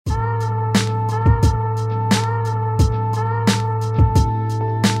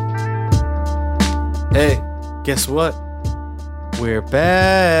Hey, guess what? We're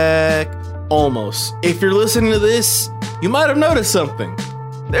back. Almost. If you're listening to this, you might have noticed something.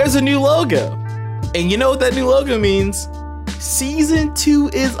 There's a new logo. And you know what that new logo means? Season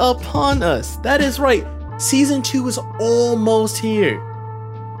 2 is upon us. That is right. Season 2 is almost here.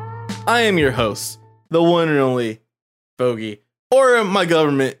 I am your host, the one and only Bogey, or my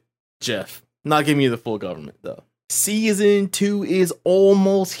government, Jeff. Not giving you the full government, though. Season 2 is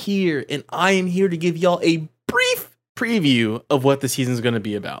almost here, and I am here to give y'all a brief preview of what the season is going to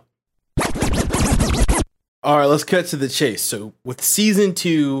be about. All right, let's cut to the chase. So with Season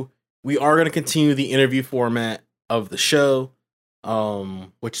 2, we are going to continue the interview format of the show,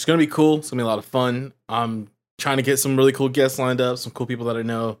 which is going to be cool. It's going to be a lot of fun. I'm trying to get some really cool guests lined up, some cool people that I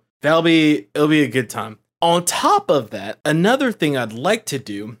know. It'll be a good time. On top of that, another thing I'd like to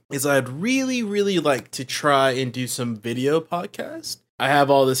do is I'd really like to try and do some video podcast. I have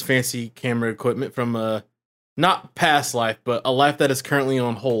all this fancy camera equipment from a not past life, but a life that is currently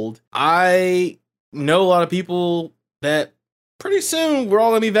on hold. I know a lot of people that pretty soon we're all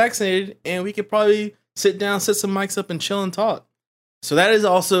gonna be vaccinated and we could probably sit down, set some mics up and chill and talk. So that is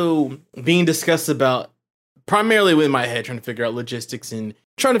also being discussed about primarily with my head, trying to figure out logistics and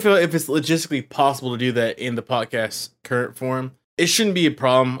trying to figure out if it's logistically possible to do that in the podcast current form. It shouldn't be a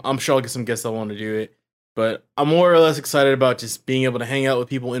problem. I'm sure I'll get some guests that want to do it, but I'm more or less excited about just being able to hang out with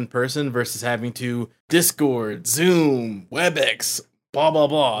people in person versus having to Discord, Zoom, WebEx, blah, blah,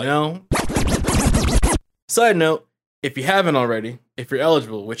 blah, you know? Side note, if you haven't already, if you're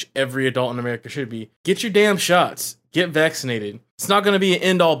eligible, which every adult in America should be, get your damn shots. Get vaccinated. It's not going to be an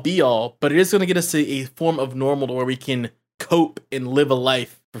end-all, be-all, but it is going to get us to a form of normal to where we can cope and live a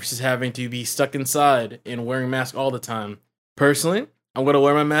life versus having to be stuck inside and wearing a mask all the time. Personally, I'm going to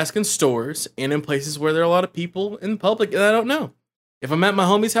wear my mask in stores and in places where there are a lot of people in public that I don't know. If I'm at my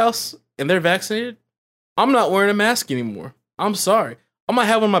homie's house and they're vaccinated, I'm not wearing a mask anymore. I'm sorry. I might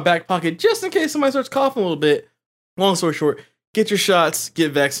have one in my back pocket just in case somebody starts coughing a little bit. Long story short, get your shots,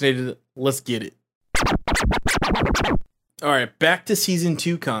 get vaccinated, let's get it. All right, back to Season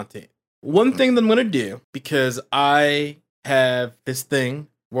 2 content. One thing that I'm going to do, because I have this thing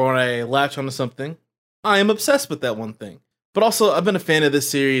where when I latch onto something, I am obsessed with that one thing. But also, I've been a fan of this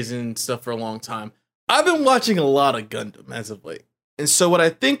series and stuff for a long time. I've been watching a lot of Gundam as of late. And so what I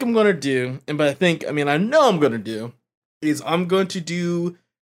think I'm going to do, and by I know I'm going to do, is I'm going to do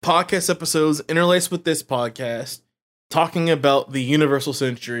podcast episodes interlaced with this podcast, talking about the Universal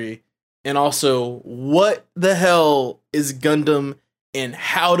Century, and also what the hell is Gundam and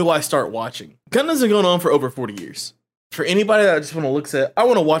how do I start watching? Gundam's been going on for over 40 years. For anybody that just want to look at, I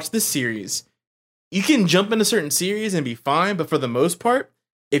want to watch this series. You can jump into certain series and be fine, but for the most part,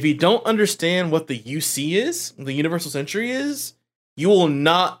 if you don't understand what the UC is, the Universal Century is, you will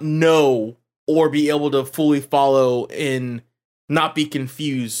not know or be able to fully follow and not be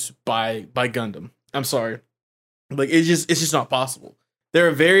confused by Gundam. I'm sorry. Like it's just not possible. There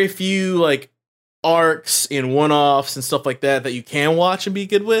are very few like arcs and one-offs and stuff like that you can watch and be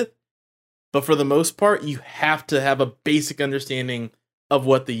good with. But for the most part, you have to have a basic understanding of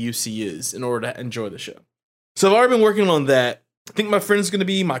what the UC is in order to enjoy the show. So I've already been working on that. I think my friend's going to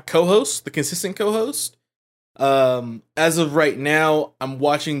be my co-host, the consistent co-host. As of right now, I'm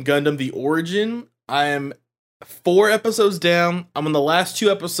watching Gundam The Origin. I am 4 episodes down. I'm on the last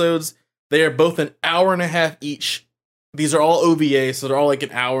 2 episodes. They are both an hour and a half each. These are all OVA, so they're all like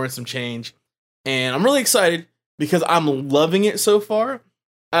an hour and some change. And I'm really excited because I'm loving it so far.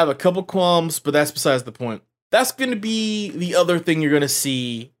 I have a couple qualms, but that's besides the point. That's going to be the other thing you're going to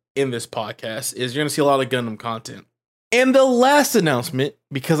see in this podcast, is you're going to see a lot of Gundam content. And the last announcement,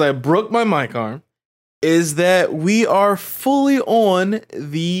 because I broke my mic arm, is that we are fully on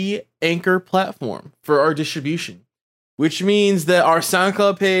the Anchor platform for our distribution, which means that our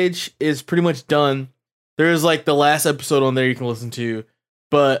SoundCloud page is pretty much done. There's like the last episode on there you can listen to,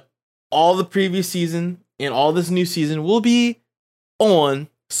 but all the previous season and all this new season will be on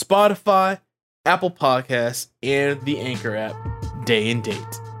Spotify, Apple Podcasts, and the Anchor app, day and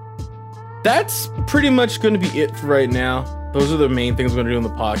date. That's pretty much going to be it for right now. Those are the main things we're going to do on the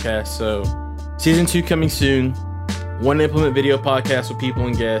podcast. So, Season 2 coming soon. One Implement video podcast with people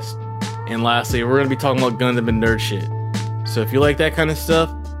and guests. And lastly, we're going to be talking about Gundam and nerd shit. So if you like that kind of stuff,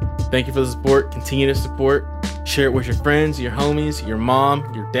 thank you for the support. Continue to support. Share it with your friends, your homies, your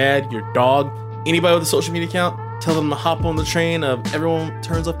mom, your dad, your dog, anybody with a social media account. Tell them to hop on the train of everyone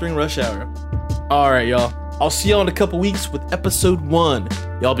turns up during rush hour. All right, y'all. I'll see y'all in a couple weeks with episode 1.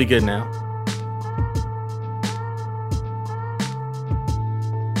 Y'all be good now.